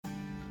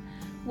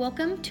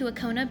Welcome to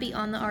Acona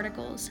Beyond the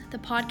Articles, the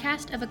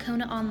podcast of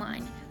Acona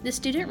Online, the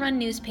student-run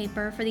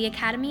newspaper for the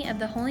Academy of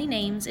the Holy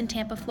Names in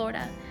Tampa,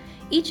 Florida.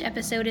 Each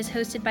episode is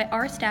hosted by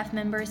our staff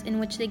members in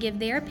which they give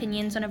their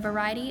opinions on a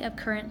variety of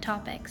current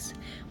topics.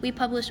 We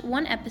publish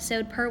one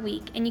episode per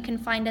week, and you can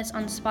find us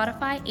on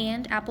Spotify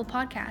and Apple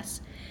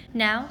Podcasts.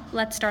 Now,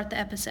 let's start the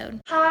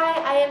episode. Hi,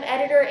 I am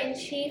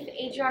Editor-in-Chief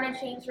Adriana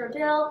James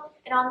Rodil,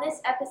 and on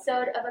this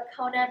episode of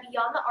Acona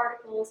Beyond the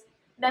Articles,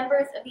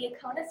 members of the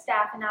Acona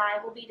staff and I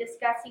will be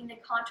discussing the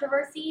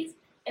controversies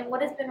and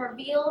what has been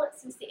revealed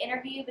since the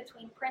interview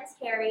between Prince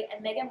Harry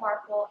and Meghan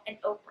Markle and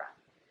Oprah.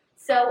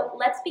 So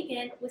let's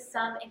begin with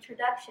some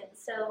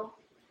introductions.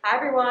 Hi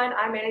everyone,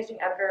 I'm Managing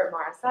Editor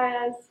Mara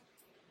Saez.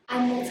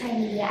 I'm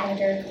Multimedia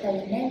Editor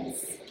Chloe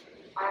Mintz.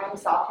 I'm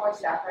Sophomore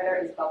Staff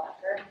Writer Isabel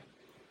Becker.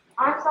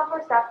 I'm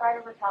Sophomore Staff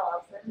Writer Raquel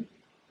Elson.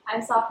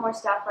 I'm Sophomore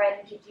Staff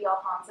Writer Gigi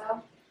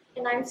Alfonso.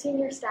 And I'm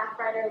Senior Staff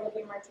Writer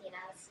Olivia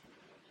Martinez.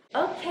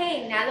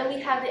 Okay, now that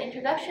we have the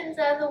introductions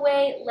out of the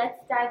way,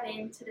 let's dive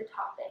into the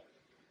topic.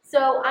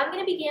 So I'm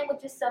going to begin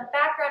with just some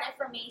background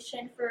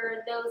information for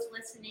those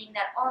listening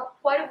that aren't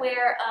quite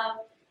aware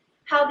of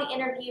how the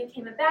interview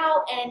came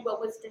about and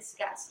what was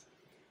discussed.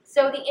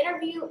 So the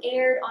interview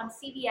aired on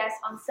CBS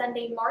on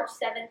Sunday, March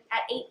 7th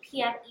at 8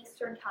 p.m.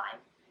 Eastern Time.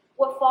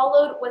 What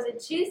followed was a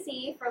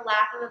juicy, for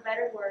lack of a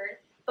better word,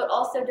 but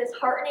also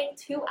disheartening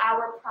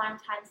 2-hour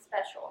primetime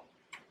special.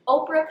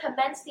 Oprah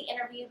commenced the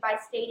interview by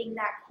stating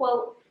that,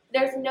 quote,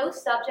 "There's no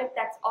subject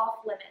that's off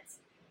limits,"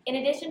 in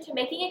addition to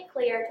making it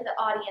clear to the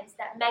audience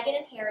that Meghan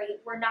and Harry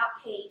were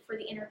not paid for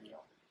the interview.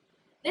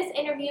 This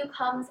interview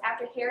comes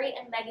after Harry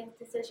and Meghan's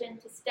decision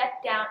to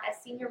step down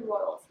as senior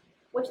royals,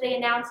 which they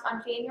announced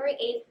on January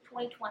 8,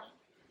 2020.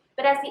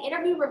 But as the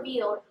interview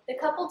revealed, the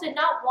couple did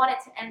not want it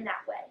to end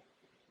that way.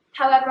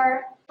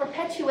 However,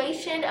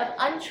 perpetuation of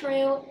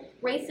untrue,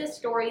 racist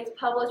stories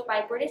published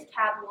by British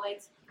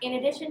tabloids, in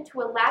addition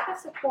to a lack of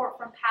support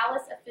from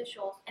palace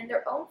officials and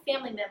their own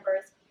family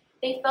members,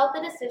 they felt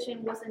the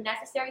decision was a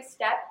necessary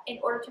step in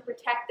order to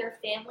protect their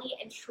family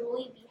and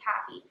truly be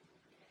happy.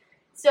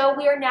 So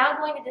we are now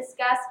going to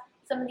discuss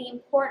some of the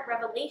important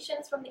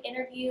revelations from the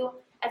interview,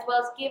 as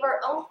well as give our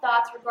own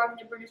thoughts regarding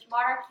the British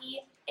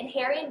monarchy and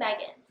Harry and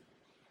Meghan.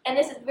 And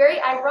this is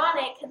very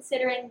ironic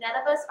considering none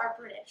of us are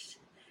British.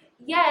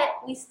 Yet,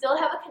 we still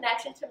have a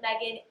connection to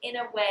Meghan in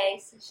a way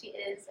since she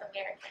is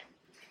American.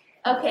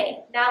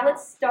 Okay, now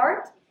let's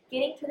start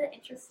getting to the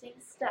interesting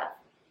stuff.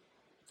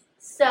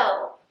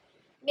 So,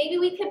 maybe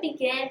we could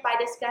begin by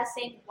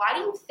discussing why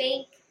do you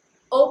think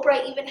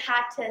Oprah even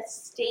had to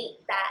state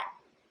that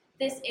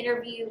this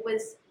interview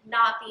was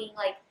not being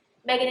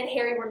Meghan and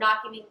Harry were not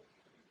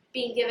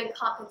being given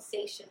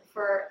compensation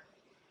for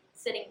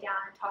sitting down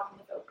and talking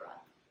with Oprah?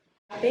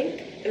 I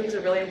think it was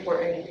a really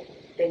important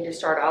thing to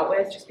start out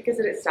with, just because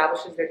it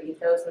establishes their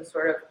ethos and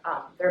sort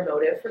of their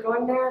motive for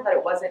going there, that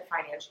it wasn't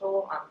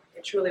financial.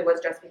 It truly was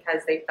just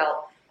because they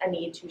felt a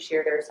need to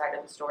share their side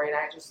of the story, and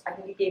I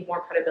think it gave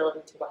more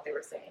credibility to what they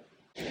were saying.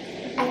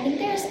 I think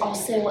there's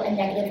also a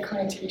negative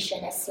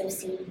connotation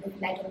associated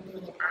with Meghan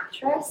being an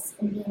actress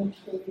and being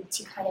paid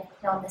to kind of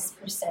put on this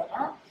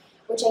persona,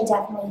 which I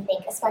definitely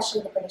think,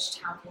 especially the British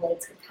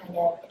tabloids, could kind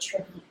of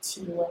attribute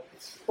to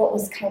what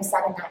was kind of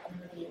said in that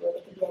interview.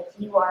 They could be like,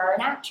 you are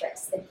an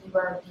actress, that you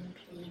are being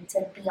paid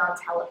to be on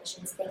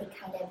television, so they could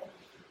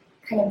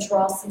kind of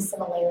draw some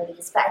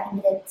similarities. But I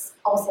think that it's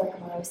also, like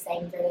I was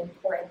saying, very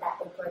important that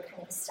Oprah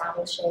kind of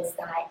establishes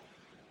that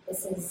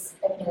this is,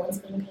 that no one's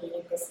being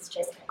paid, this is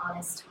just an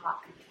honest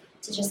talk,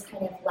 to just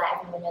kind of let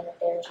everyone know that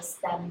they're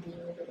just them being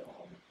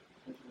real.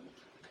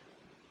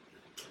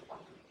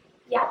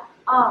 Yeah.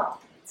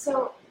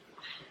 So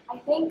I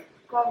think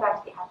going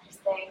back to the actress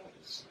thing,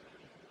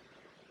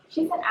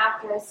 she's an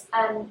actress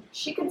and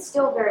she could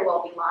still very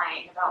well be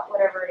lying about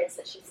whatever it is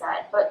that she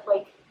said. But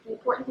the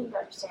important thing to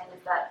understand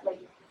is that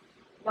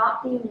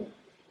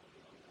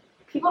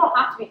people don't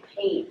have to be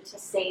paid to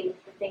say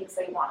the things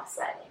they want to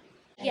say.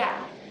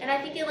 Yeah, and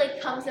I think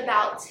it comes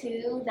about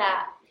too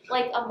that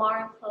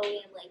Amar and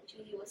Chloe and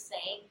Judy was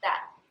saying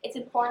that it's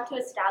important to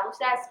establish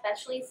that,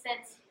 especially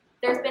since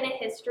there's been a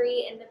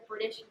history in the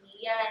British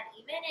media and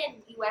even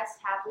in U.S.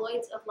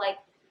 tabloids of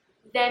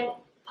them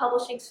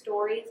publishing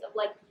stories of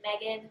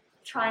Meghan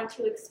trying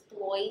to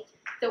exploit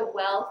the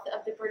wealth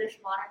of the British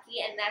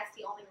monarchy, and that's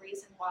the only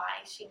reason why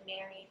she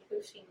married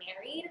who she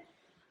married.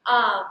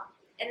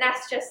 And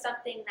that's just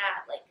something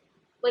that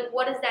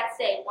what does that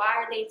say? Why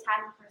are they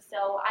attacking her?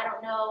 So I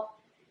don't know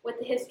with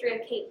the history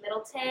of Kate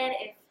Middleton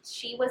if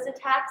she was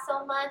attacked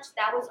so much.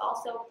 That was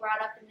also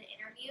brought up in the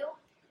interview.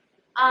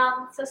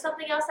 So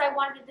something else I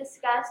wanted to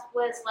discuss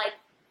was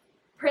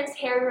Prince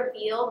Harry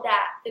revealed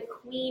that the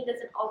Queen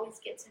doesn't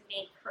always get to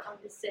make her own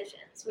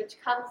decisions, which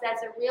comes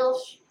as a real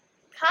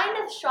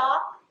kind of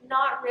shock.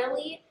 Not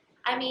really.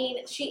 I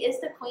mean, she is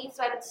the Queen,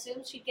 so I'd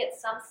assume she'd get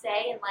some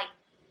say in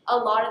a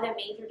lot of the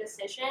major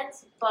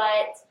decisions,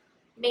 but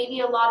maybe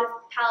a lot of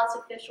palace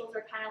officials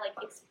are kind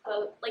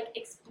of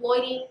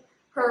exploiting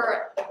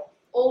her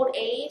old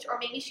age, or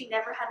maybe she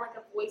never had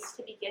a voice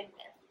to begin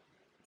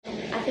with.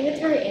 I think it's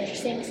very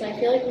interesting because I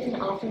feel like we can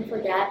often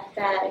forget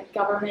that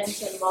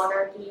governments and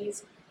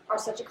monarchies are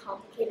such a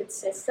complicated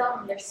system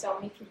and there's so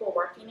many people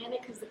working in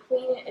it because the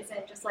queen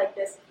isn't just like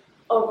this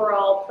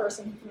overall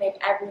person who can make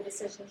every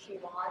decision she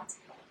wants,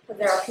 because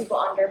there are people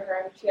under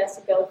her and she has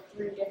to go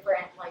through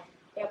different, like,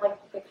 they have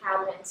like the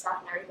cabinet and stuff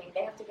and everything.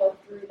 They have to go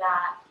through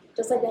that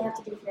just like they have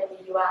to do here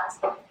in the US.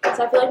 So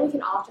I feel like we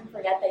can often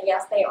forget that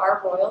yes, they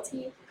are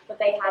royalty, but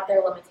they have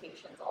their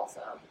limitations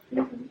also.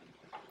 Mm-hmm.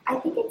 I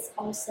think it's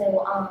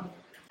also,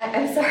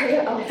 I'm sorry,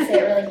 I'll say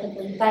it really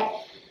quickly, but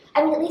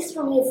I mean, at least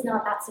for me, it's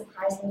not that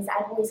surprising because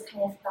I've always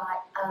kind of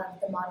thought of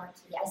the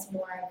monarchy as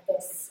more of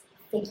this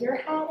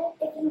figurehead,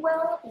 if you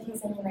will,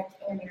 because I mean, like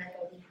in America,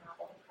 we have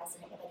like a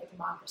president, like a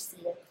democracy,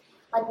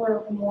 like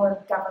we're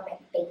more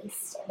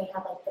government-based, and they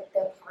have like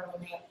the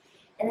parliament.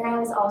 And then I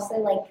was also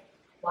like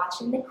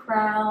watching The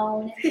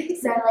Crown,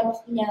 so I'm like,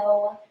 you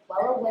know,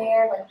 well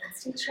aware, like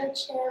Winston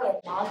Churchill and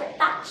Margaret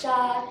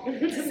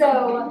Thatcher.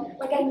 So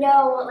like I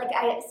know, like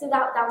so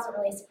that was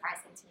really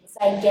surprising to me. So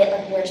I get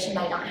like where she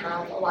might not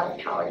have a lot of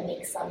power to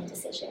make some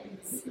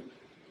decisions.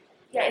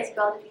 Yeah,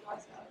 Isabel, did you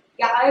want to know?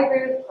 Yeah, I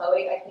agree with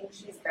Chloe. I think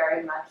she's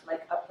very much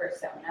like a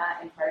persona,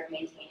 and part of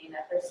maintaining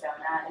that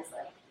persona is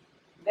like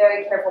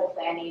very careful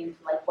planning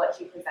like what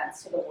she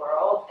presents to the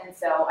world. And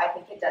so I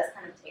think it does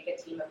kind of take a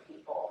team of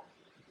people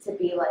to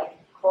be like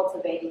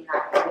cultivating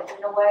that image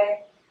in a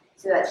way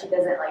so that she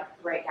doesn't like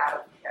break out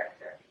of the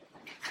character.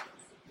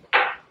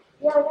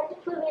 Yeah, like, I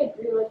completely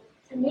agree with.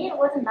 To me, it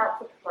wasn't that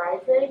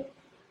surprising,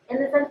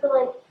 in the sense that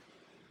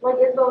like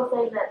Isabel was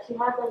saying that she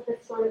has like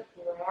this sort of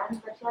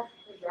brand that she has to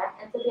present,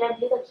 and so the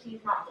idea that she's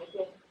not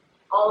making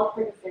all of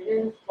her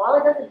decisions, while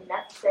it doesn't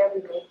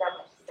necessarily make that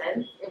much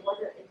sense, it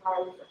wasn't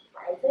entirely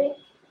surprising.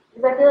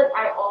 Because I feel like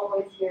I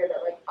always hear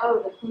that like, oh,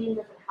 the queen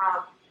doesn't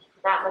have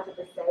that much of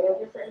a say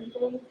over certain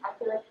things. I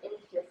feel like it was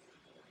just,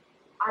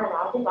 I don't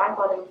know, I think I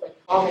thought it was like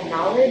common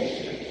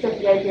knowledge. So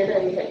the idea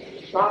that it was like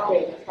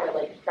shocking was kind of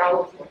like, that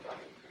was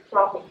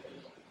shocking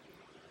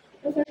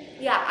for me.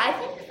 Yeah, I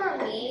think for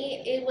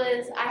me, it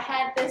was, I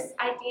had this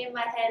idea in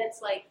my head,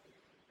 it's like,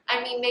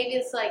 I mean, maybe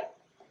it's like,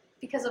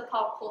 because of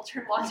pop culture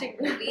and watching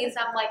movies,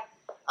 I'm like,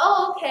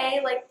 oh,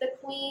 okay, like the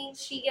queen,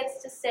 she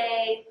gets to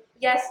say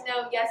yes,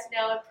 no,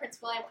 and Prince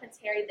William, Prince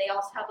Harry, they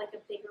also have like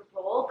a bigger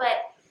role,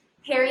 but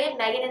Harry and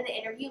Meghan in the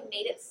interview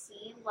made it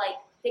seem like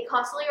they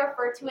constantly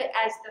referred to it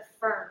as the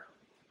firm,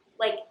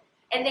 like,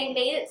 and they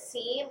made it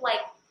seem like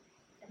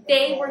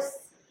they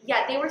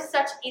were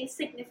such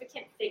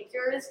insignificant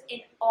figures in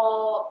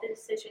all the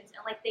decisions,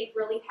 and like they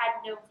really had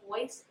no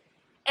voice.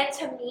 And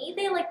to me,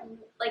 they like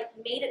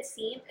made it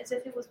seem as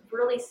if it was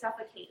really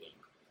suffocating,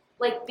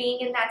 like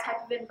being in that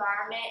type of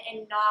environment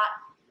and not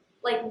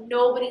like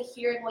nobody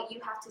hearing what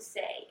you have to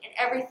say, and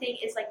everything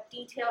is like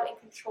detailed and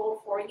controlled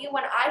for you.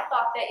 When I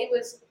thought that it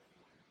was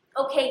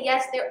okay,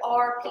 yes, there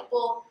are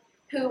people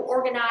who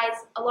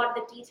organize a lot of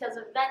the details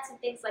of events and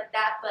things like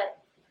that, but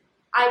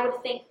I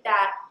would think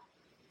that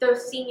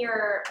those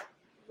senior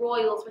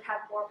royals would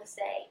have more of a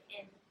say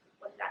in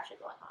what is actually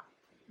going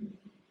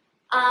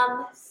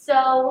on.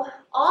 So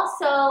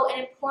also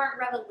an important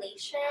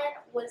revelation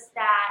was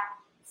that,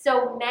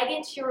 so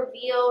Meghan, she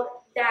revealed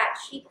that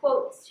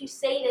she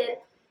stated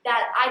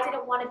that I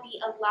didn't want to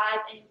be alive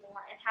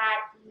anymore and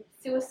had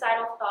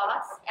suicidal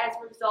thoughts as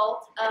a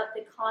result of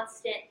the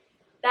constant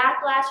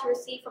backlash she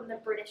received from the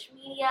British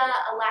media,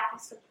 a lack of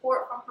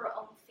support from her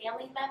own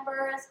family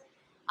members,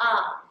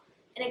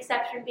 an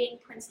exception being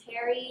Prince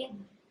Harry,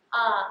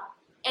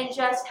 and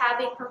just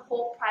having her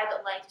whole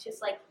private life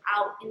just like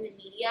out in the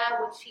media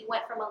when she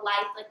went from a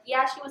life like,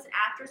 yeah, she was an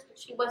actress, but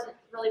she wasn't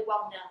really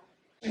well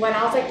known. When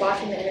I was like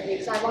watching the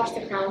interviews, I watched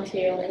The Crown too,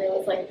 and it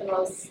was like the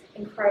most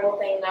incredible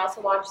thing. And I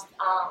also watched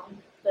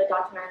the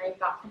documentary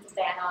about Princess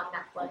Diana on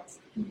Netflix,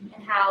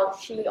 and how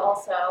she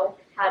also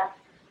had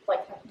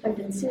like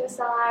attempted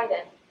suicide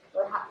and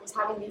was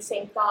having these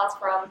same thoughts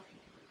from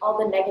all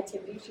the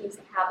negativity she was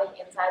having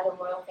inside the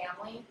royal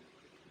family.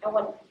 And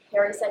when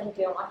Harry said he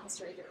didn't want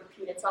history to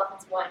repeat itself,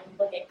 it's when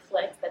like it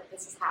clicked that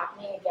this is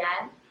happening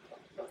again.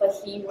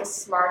 But he was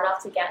smart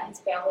enough to get his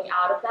family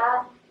out of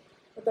that.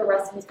 But the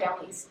rest of his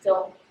family is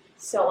still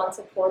so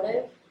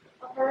unsupportive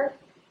of her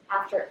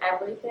after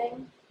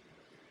everything.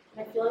 And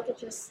I feel like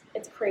it's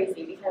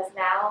crazy because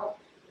now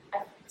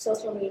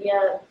social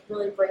media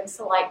really brings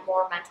to light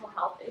more mental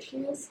health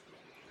issues.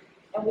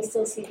 And we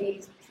still see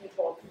these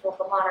people of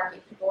the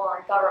monarchy, people in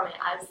our government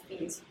as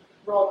these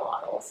role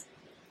models.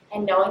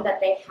 And knowing that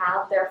they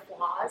have their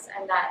flaws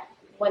and that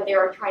when they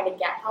were trying to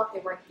get help, they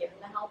weren't given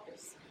the help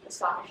is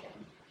astonishing.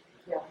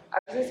 Yeah,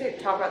 I was going to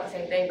talk about the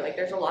same thing, but like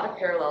there's a lot of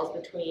parallels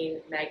between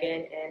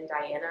Meghan and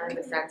Diana in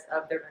the sense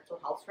of their mental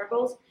health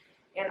struggles.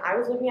 And I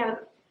was looking at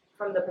it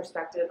from the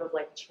perspective of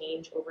like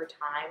change over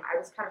time. I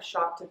was kind of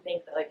shocked to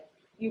think that like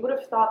you would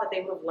have thought that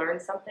they would have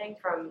learned something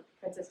from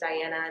Princess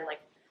Diana and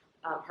like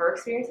her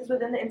experiences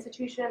within the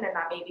institution, and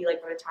that maybe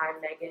like by the time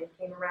Meghan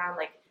came around,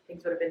 like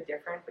things would have been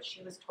different. But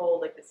she was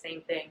told like the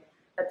same thing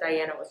that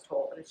Diana was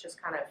told, and it's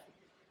just kind of,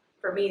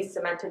 for me,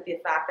 cemented the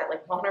fact that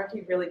like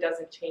monarchy really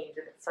doesn't change,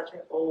 and it's such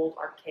an old,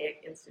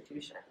 archaic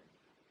institution.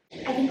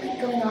 I think like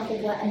going off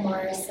of what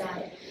Amara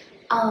said,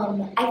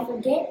 I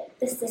forget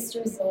the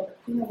sister's name,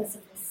 Queen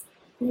Elizabeth's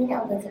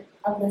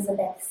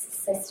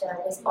sister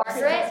was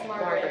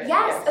Margaret?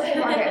 Yes, okay,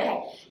 Margaret,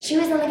 okay. She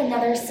was in like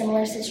another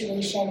similar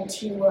situation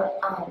to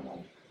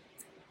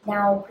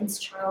now Prince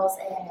Charles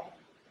and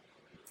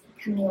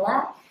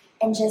Camilla,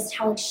 and just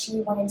how like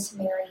she wanted to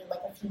marry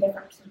like a few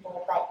different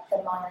people, but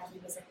the monarchy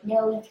was like,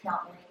 no, you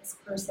cannot marry this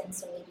person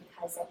solely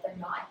because like they're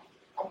not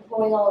like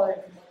royal or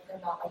they're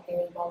not like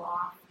very well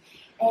off.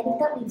 And I think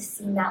that we've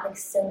seen that like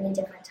so many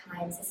different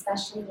times,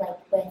 especially like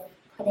with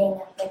putting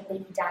like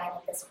Lady Di in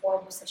like this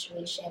horrible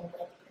situation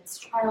with Prince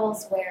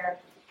Charles, where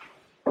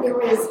there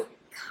was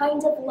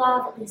kind of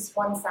love, at least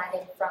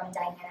one-sided from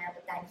Diana,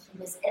 but then he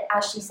was,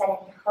 as she said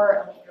in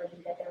her own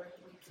interview, that there were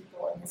 3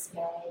 people in this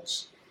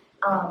marriage.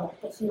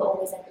 But he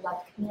always like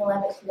loved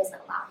Camilla, but he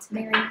wasn't allowed to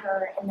marry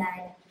her. And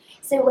then,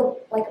 so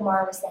like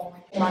Amara was saying,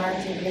 like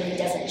monarchy really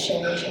doesn't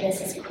change, and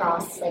this is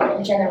across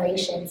like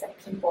generations of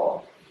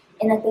people,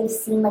 and that they've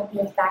seen like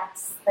the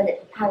effects that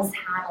it has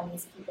had on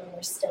these people, and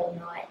they're still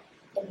not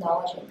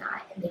acknowledging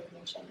that and making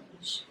a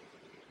change.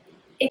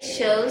 It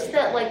shows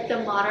that like the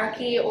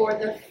monarchy or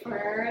the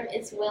firm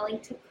is willing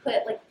to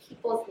put like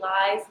people's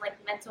lives and like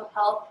mental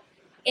health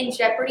in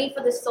jeopardy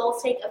for the sole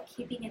sake of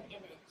keeping an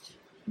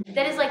image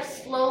that is like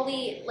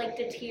slowly like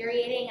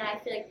deteriorating. And I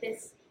feel like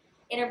this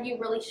interview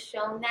really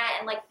shown that.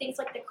 And like things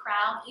like The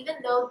Crown, even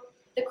though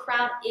The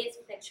Crown is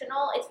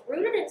fictional, it's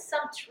rooted in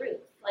some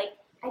truth. Like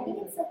I think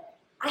it's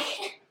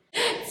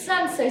it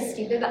sounds so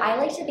stupid, but I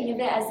like to think of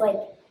it as like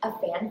a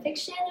fan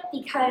fiction,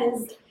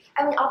 because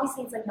I mean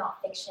obviously it's like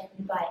not fiction,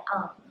 but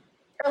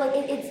or like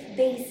it's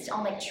based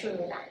on like true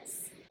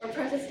events. For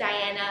Princess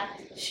Diana,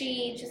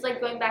 she, just like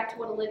going back to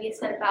what Olivia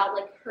said about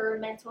like her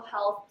mental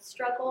health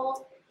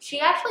struggles, she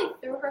actually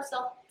threw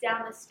herself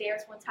down the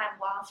stairs one time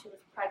while she was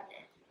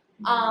pregnant,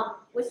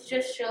 which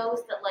just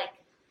shows that like,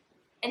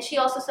 and she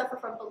also suffered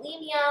from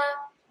bulimia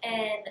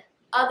and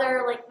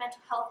other like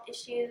mental health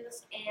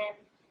issues, and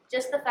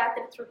just the fact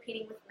that it's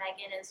repeating with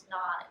Meghan is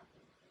not,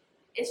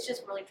 it's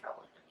just really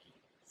troubling to me.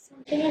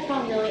 Something I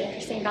found really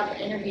interesting about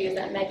the interview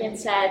that Meghan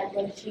said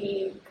when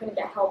she couldn't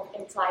get help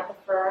inside the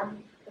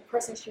firm, the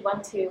person she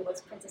went to was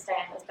Princess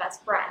Diana's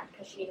best friend,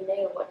 because she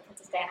knew what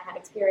Princess Diana had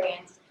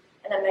experienced,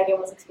 and that Meghan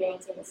was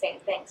experiencing the same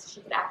thing, so she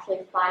could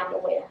actually find a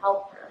way to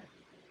help her.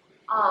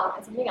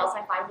 And something else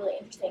I find really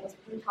interesting is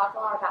we talk a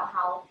lot about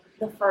how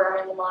the firm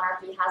and the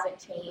monarchy hasn't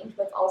changed,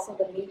 but also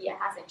the media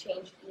hasn't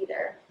changed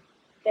either.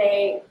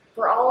 They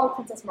were all on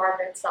Princess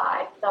Margaret's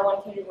side, but then when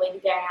it came to Lady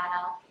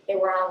Diana, they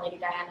weren't on Lady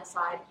Diana's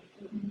side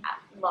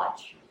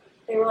much.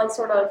 They were like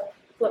sort of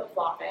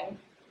flip-flopping.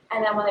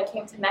 And then when it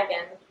came to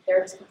Meghan, they were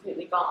just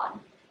completely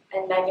gone.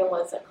 And Meghan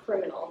was a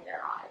criminal in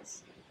their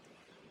eyes.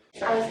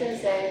 I was gonna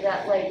say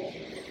that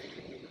like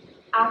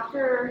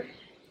after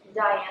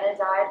Diana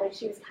died, like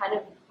she was kind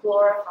of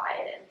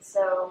glorified, and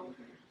so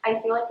I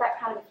feel like that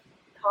kind of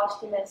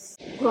posthumous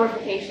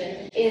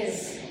glorification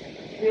is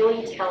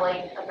really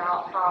telling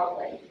about how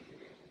like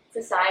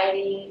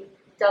society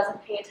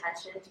doesn't pay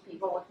attention to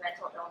people with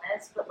mental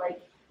illness, but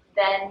like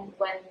then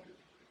when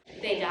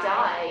they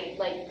die,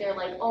 like they're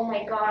like, oh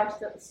my gosh,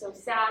 that was so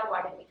sad,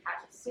 why didn't we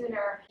catch it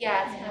sooner?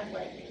 Yeah, it's kind of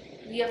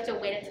like you have to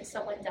wait until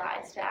someone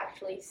dies to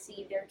actually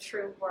see their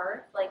true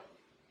worth. Like,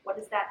 what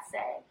does that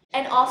say?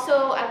 And also,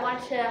 I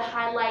wanted to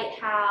highlight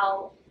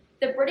how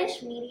the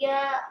British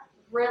media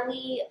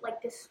really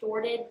like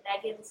distorted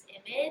Meghan's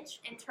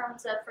image in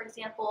terms of, for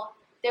example,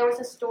 there was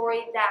a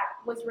story that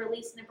was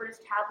released in the British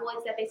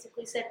tabloids that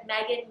basically said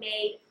Meghan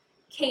made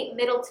Kate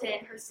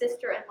Middleton, her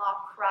sister-in-law,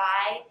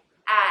 cry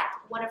at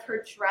one of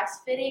her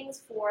dress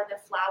fittings for the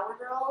Flower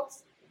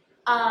Girls.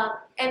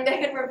 And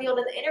Meghan revealed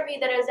in the interview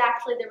that it was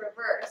actually the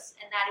reverse,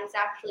 and that it was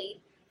actually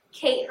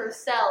Kate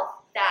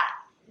herself that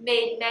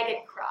made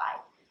Meghan cry.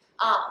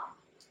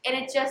 And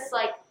it just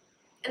like,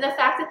 and the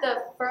fact that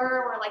the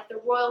firm or like the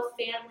royal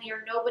family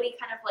or nobody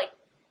kind of like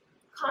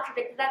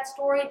contradicted that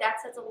story, that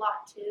says a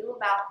lot too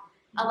about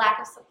a lack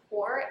of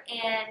support,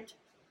 and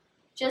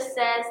just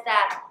says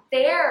that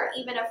they're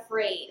even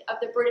afraid of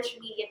the British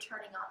media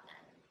turning on them.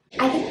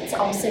 I think it's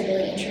also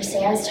really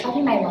interesting. I was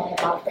talking to my mom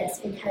about this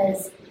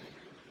because,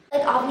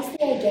 like,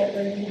 obviously I get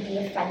where you'd be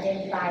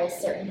offended by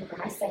certain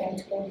press. Like, I'm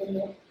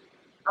totally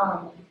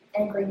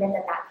in agreement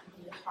that that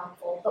can be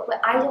harmful. But what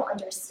I don't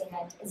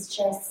understand is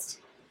just,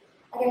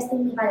 like I was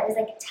thinking about it, is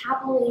like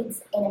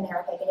tabloids in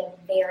America get a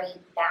very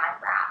bad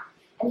rap.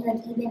 I mean,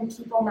 like even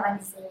People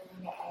Magazine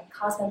and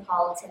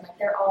Cosmopolitan, like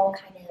they're all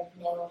kind of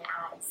known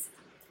as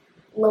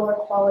lower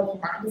quality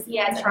magazines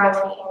and lower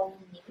quality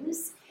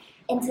news.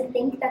 And to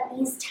think that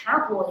these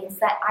tabloids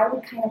that I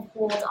would kind of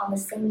hold on the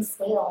same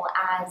scale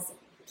as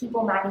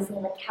People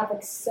Magazine, like have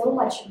like so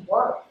much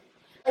worth.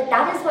 Like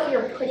that is what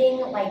you're putting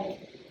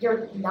like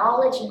your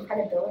knowledge and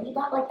credibility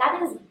behind. Like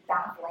that is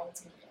baffling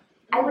to me.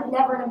 I would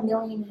never in a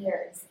million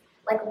years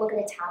like look at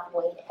a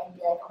tabloid and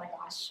be like, oh my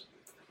gosh,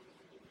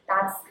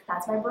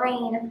 that's my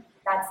brain.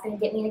 That's gonna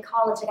get me into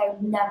college. Like I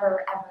would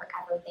never, ever,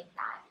 ever think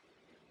that.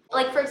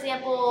 Like for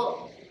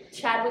example,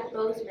 Chadwick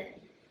Boseman.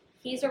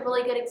 he's a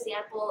really good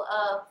example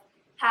of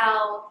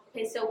how,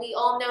 okay, so we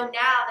all know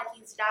now that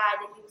he's died,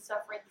 that he was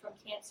suffering from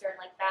cancer and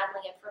like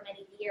battling it for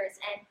many years.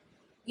 And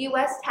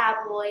U.S.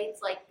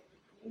 tabloids like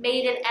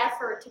made an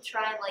effort to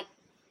try and like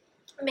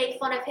make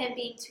fun of him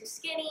being too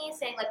skinny,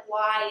 saying like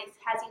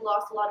has he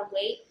lost a lot of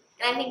weight?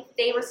 And I think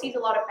they received a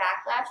lot of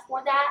backlash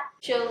for that.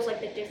 Shows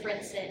like the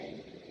difference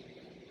in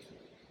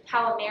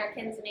how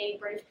Americans and maybe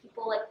British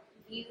people like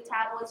view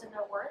tabloids and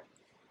their work.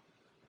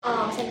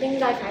 Something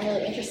that I find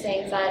really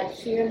interesting is that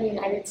here in the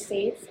United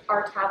States,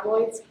 our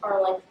tabloids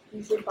are like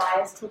usually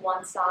biased to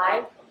one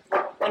side.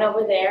 When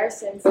over there,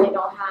 since they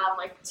don't have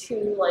like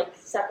two like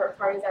separate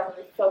parties that are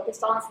really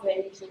focused on, so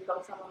they usually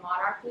focus on the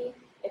monarchy.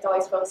 It's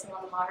always focusing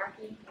on the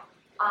monarchy,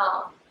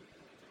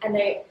 and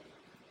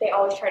they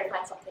always try to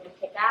find something to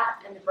pick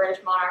at. And the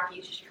British monarchy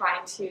is just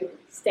trying to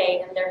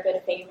stay in their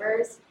good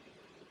favors,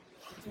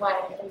 when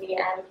in the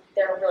end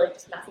they're really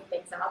just messing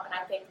things up. And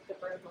I think the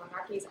British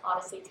monarchy is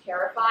honestly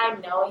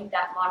terrified, knowing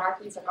that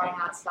monarchies are going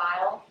out of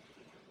style,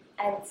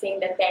 and seeing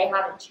that they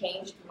haven't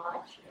changed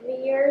much in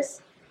the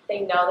years.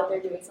 They know that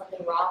they're doing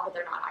something wrong, but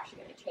they're not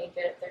actually going to change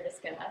it. They're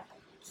just going to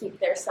keep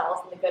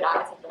themselves in the good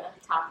eyes of the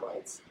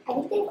tabloids. I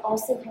think they've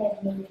also kind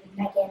of made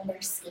Meghan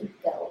their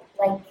scapegoat.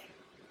 Like,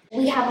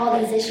 we have all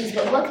these issues,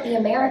 but look at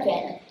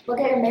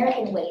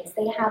American ways.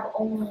 They have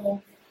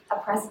only a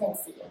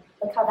presidency.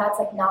 Look how that's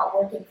like not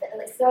working for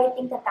them. So I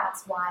think that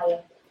that's why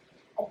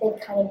they've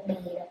kind of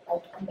made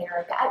like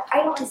America. I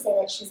don't want to say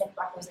that she's like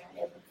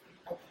representative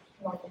of like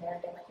North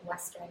American, like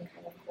Western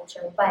kind of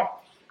culture, but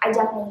I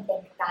definitely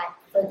think that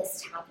for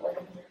this tabloid,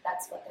 I think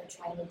that's what they're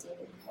trying to do,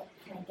 like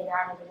kind of get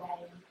out of the way.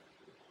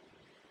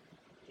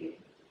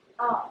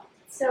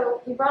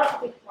 So you brought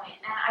up a good point,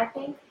 and I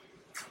think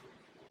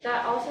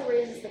that also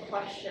raises the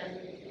question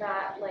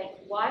that, like,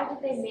 why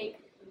did they make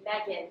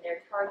Meghan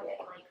their target?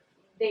 Like,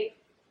 they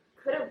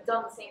could have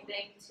done the same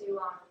thing to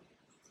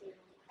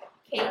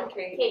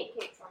Kate,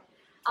 sorry.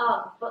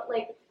 But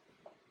like,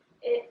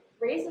 it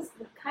raises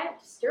the kind of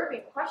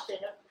disturbing question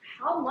of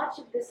how much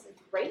of this is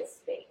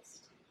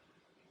race-based.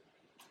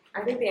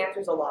 I think the answer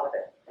is a lot of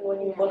it. And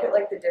when you look at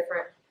like the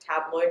different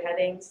tabloid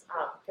headings,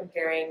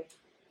 comparing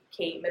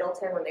Kate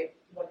Middleton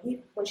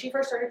when she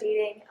first started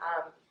dating,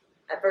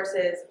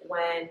 versus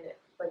when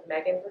like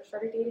Meghan first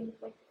started dating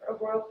like a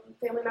royal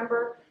family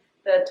member,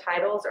 the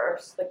titles are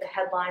like the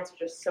headlines are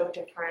just so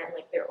different.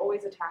 Like they're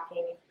always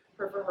attacking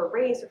her for her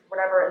race or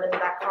whatever. And then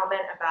that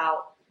comment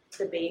about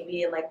the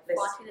baby and like this.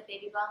 Flaunting the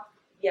baby bump.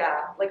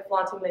 Yeah, like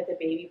flaunting like the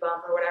baby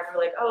bump or whatever,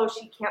 like, oh,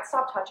 she can't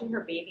stop touching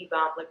her baby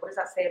bump, like what does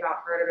that say about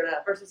her, da, da,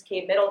 da. Versus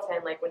Kate Middleton,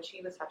 like when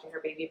she was touching her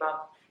baby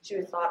bump, she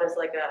was thought as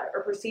like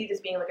or perceived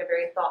as being like a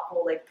very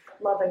thoughtful, like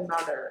loving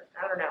mother.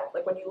 I don't know,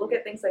 like when you look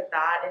at things like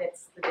that and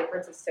it's the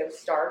difference is so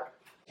stark,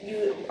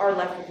 you are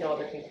left with no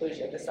other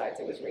conclusion besides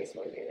it was race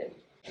motivated.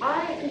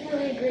 I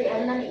completely agree,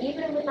 and then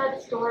even with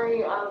that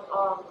story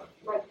of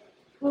like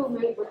who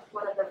made which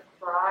one of them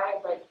cry,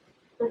 like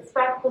the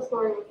spectacle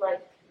story was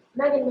like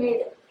Meghan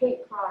made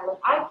Kate cry. Like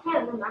I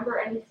can't remember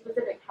any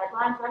specific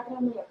headlines, but I can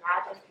only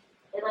imagine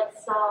they like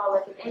saw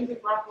like an angry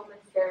black woman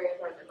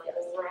stereotype and like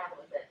ran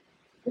with it.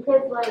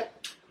 Because like,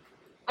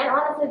 and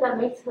honestly, that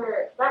makes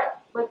her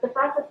like the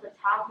fact that the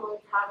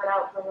tabloids have it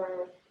out for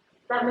her,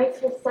 that makes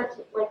her such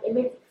like it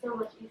makes it so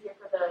much easier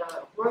for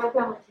the royal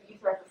family to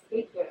use her as a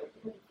scapegoat.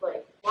 Because it's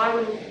like, why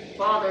would we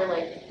bother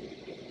like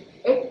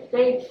if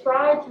they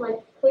tried to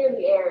like clear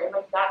the air in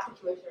like that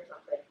situation or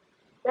something,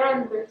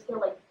 then they're just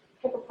gonna like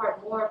pick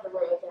apart more of the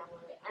royal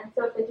family. And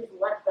so if they just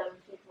let them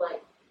keep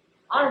like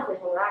honestly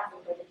harassing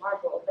Meghan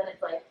Markle, then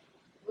it's like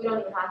we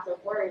don't even have to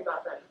worry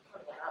about them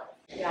coming out.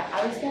 Yeah,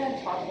 I was going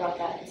to talk about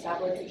that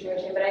tabloid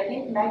situation, but I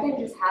think Meghan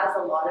just has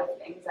a lot of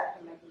things that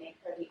can like make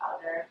her the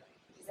other.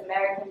 She's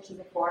American, she's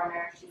a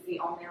foreigner, she's the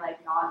only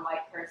like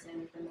non-white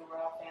person from the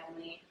royal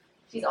family.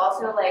 She's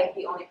also like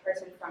the only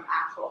person from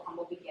actual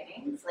humble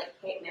beginnings. Like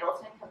Kate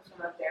Middleton comes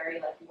from a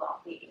very like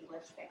wealthy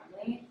English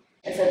family.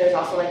 And so there's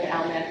also like an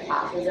element of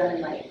classism,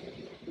 and like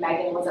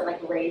Meghan wasn't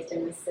like raised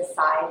in this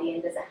society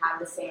and doesn't have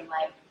the same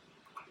like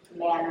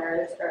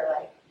manners or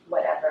like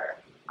whatever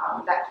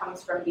that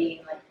comes from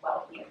being like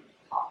wealthy and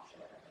posh or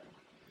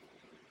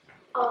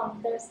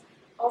whatever. There's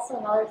also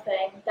another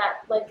thing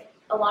that like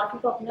a lot of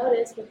people have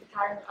noticed with the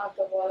pattern of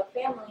the royal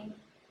family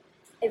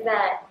is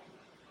that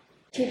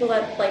people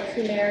that like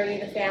who marry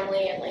the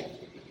family and like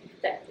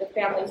that the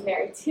family's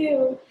married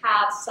to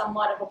have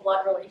somewhat of a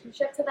blood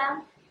relationship to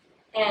them.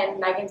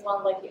 And Meghan's one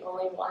of like the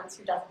only ones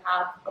who doesn't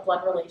have a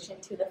blood relation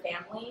to the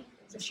family,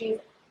 so she's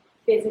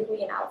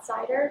physically an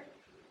outsider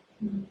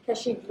because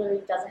she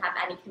literally doesn't have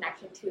any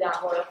connection to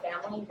that royal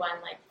family. When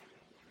like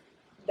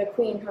the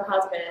queen, her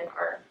husband,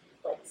 are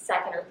like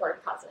second or third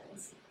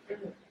cousins.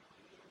 Mm-hmm.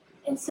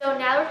 And so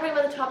now we're talking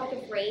about the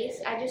topic of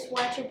race. I just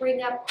wanted to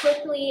bring up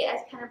quickly as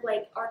kind of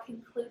like our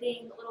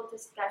concluding little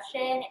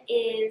discussion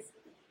is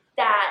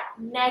that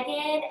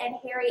Meghan and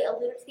Harry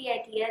alluded to the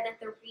idea that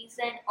the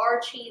reason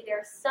Archie,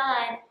 their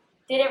son,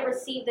 didn't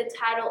receive the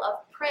title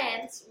of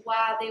prince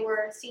while they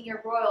were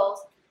senior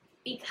royals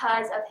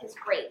because of his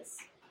race.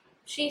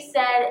 she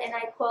said, and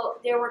I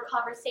quote, "There were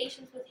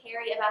conversations with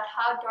Harry about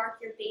how dark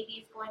your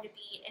baby is going to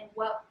be and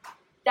what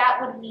that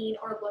would mean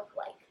or look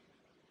like."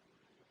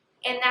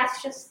 And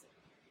that's just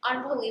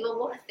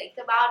unbelievable to think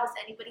about. Does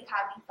anybody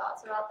have any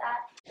thoughts about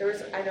that?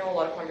 I know a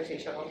lot of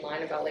conversation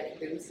online about like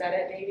who said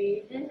it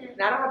maybe.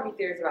 And I don't have any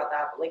theories about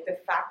that, but like the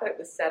fact that it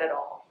was said at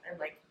all, and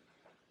like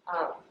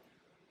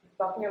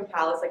Buckingham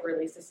Palace like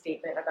released a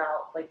statement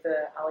about like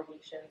the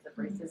allegations of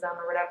racism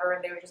or whatever,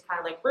 and they were just kind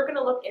of like, we're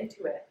gonna look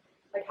into it.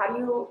 Like, how do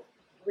you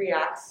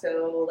react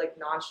so like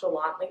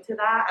nonchalantly to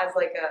that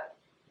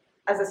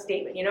as a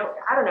statement? You know,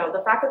 I don't know.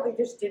 The fact that they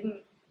just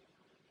didn't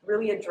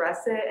really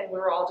address it, and we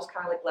were all just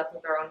kind of like left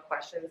with our own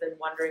questions and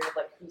wondering of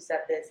like who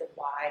said this and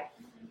why.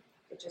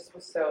 It just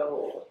was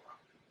so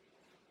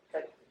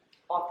like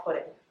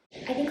off-putting.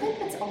 I think like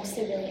what's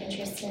also really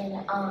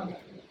interesting,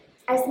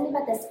 I was thinking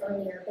about this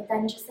earlier, but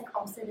then just like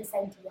also this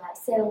idea.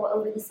 So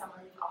over the summer,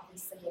 we've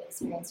obviously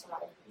experienced a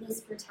lot of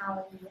police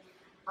brutality,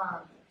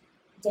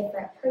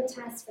 different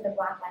protests for the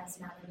Black Lives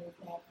Matter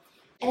movement.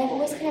 And I've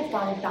always kind of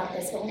thought about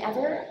this, but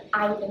whenever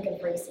I think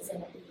of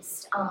racism, at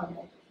least,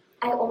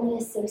 I only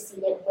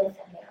associate it with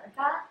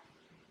America.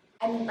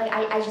 I mean, like,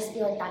 I just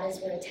feel like that is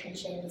where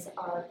tensions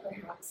are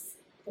perhaps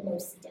the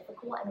most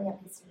difficult. I mean,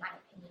 at least in my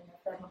opinion,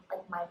 from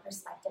like my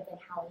perspective and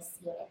how I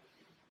see it.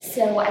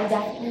 So I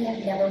definitely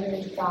have never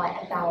really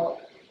thought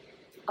about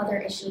other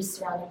issues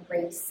surrounding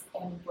race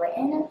in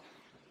Britain.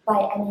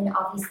 But I mean,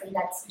 obviously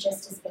that's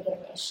just as big of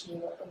an issue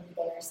over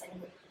there. So I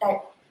mean,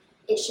 that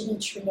it should be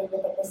treated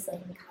with like the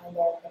same kind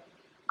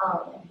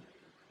of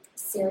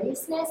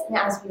seriousness. And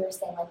as we were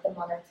saying, like the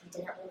monarchy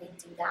didn't really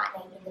do that.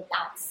 And I think that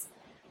that's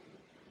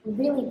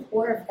really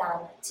poor of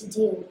them to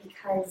do,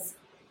 because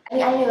I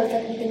mean, I know it's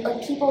like we think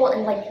like people,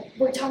 and like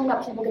we're talking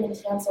about people getting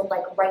canceled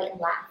like right and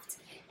left,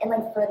 and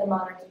like for the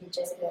monarchy to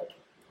just be like,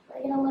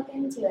 we're gonna look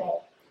into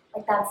it,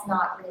 like that's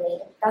not good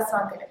enough.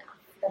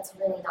 That's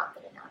really not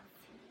good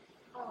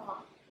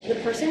enough. The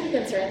person who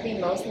concerns me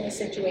most in this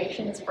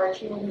situation is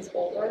Archie when he's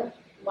older,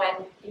 when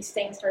these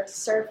things start to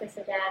surface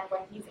again,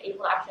 when he's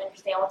able to actually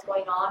understand what's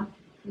going on,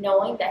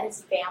 knowing that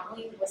his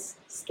family was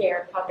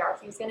scared of how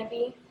dark he was going to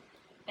be,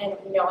 and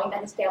knowing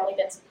that his family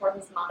didn't support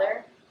his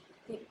mother.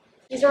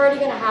 He's already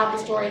going to have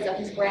the stories of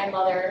his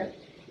grandmother,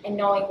 and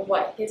knowing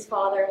what his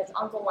father and his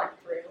uncle went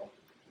through,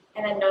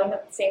 and then knowing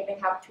that the same thing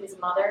happened to his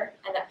mother,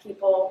 and that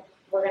people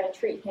were going to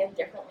treat him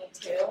differently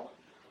too.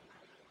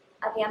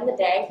 At the end of the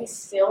day, he's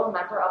still a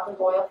member of the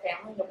royal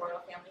family. The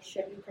royal family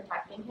should be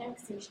protecting him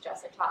because he's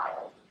just a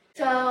child.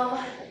 So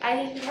I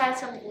think we had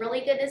some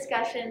really good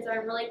discussions.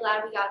 I'm really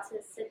glad we got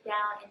to sit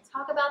down and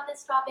talk about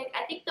this topic.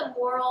 I think the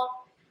moral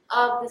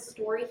of the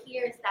story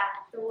here is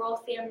that the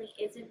royal family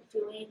isn't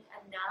doing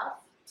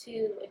enough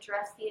to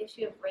address the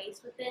issue of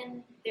race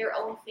within their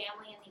own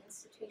family and the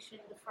institution,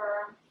 the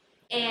firm.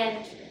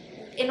 And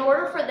in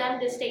order for them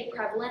to stay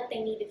prevalent, they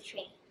need to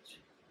change.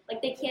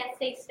 Like, they can't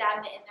stay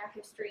stagnant in their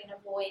history and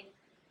avoid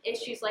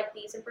issues like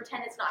these and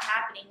pretend it's not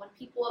happening when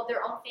people of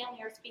their own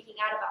family are speaking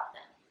out about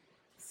them.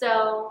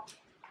 So,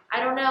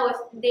 I don't know, if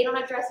they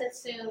don't address it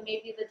soon,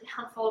 maybe the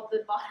downfall of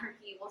the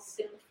monarchy will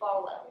soon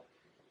follow.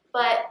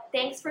 But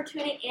thanks for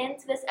tuning in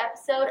to this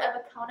episode of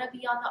Akona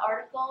Beyond the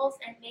Articles,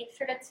 and make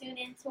sure to tune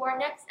in to our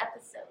next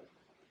episode.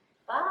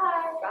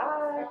 Bye!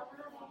 Bye!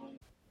 Bye.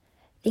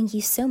 Thank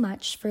you so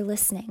much for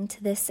listening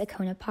to this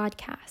Akona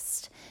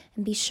podcast,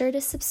 and be sure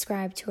to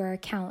subscribe to our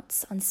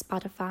accounts on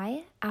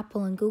Spotify,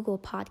 Apple and Google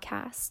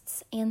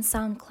Podcasts, and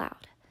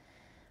SoundCloud.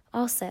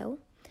 Also,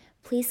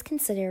 please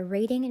consider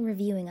rating and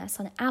reviewing us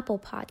on Apple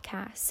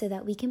Podcasts so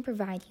that we can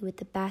provide you with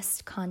the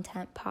best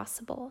content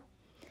possible.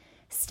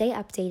 Stay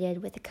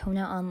updated with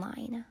Akona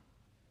Online.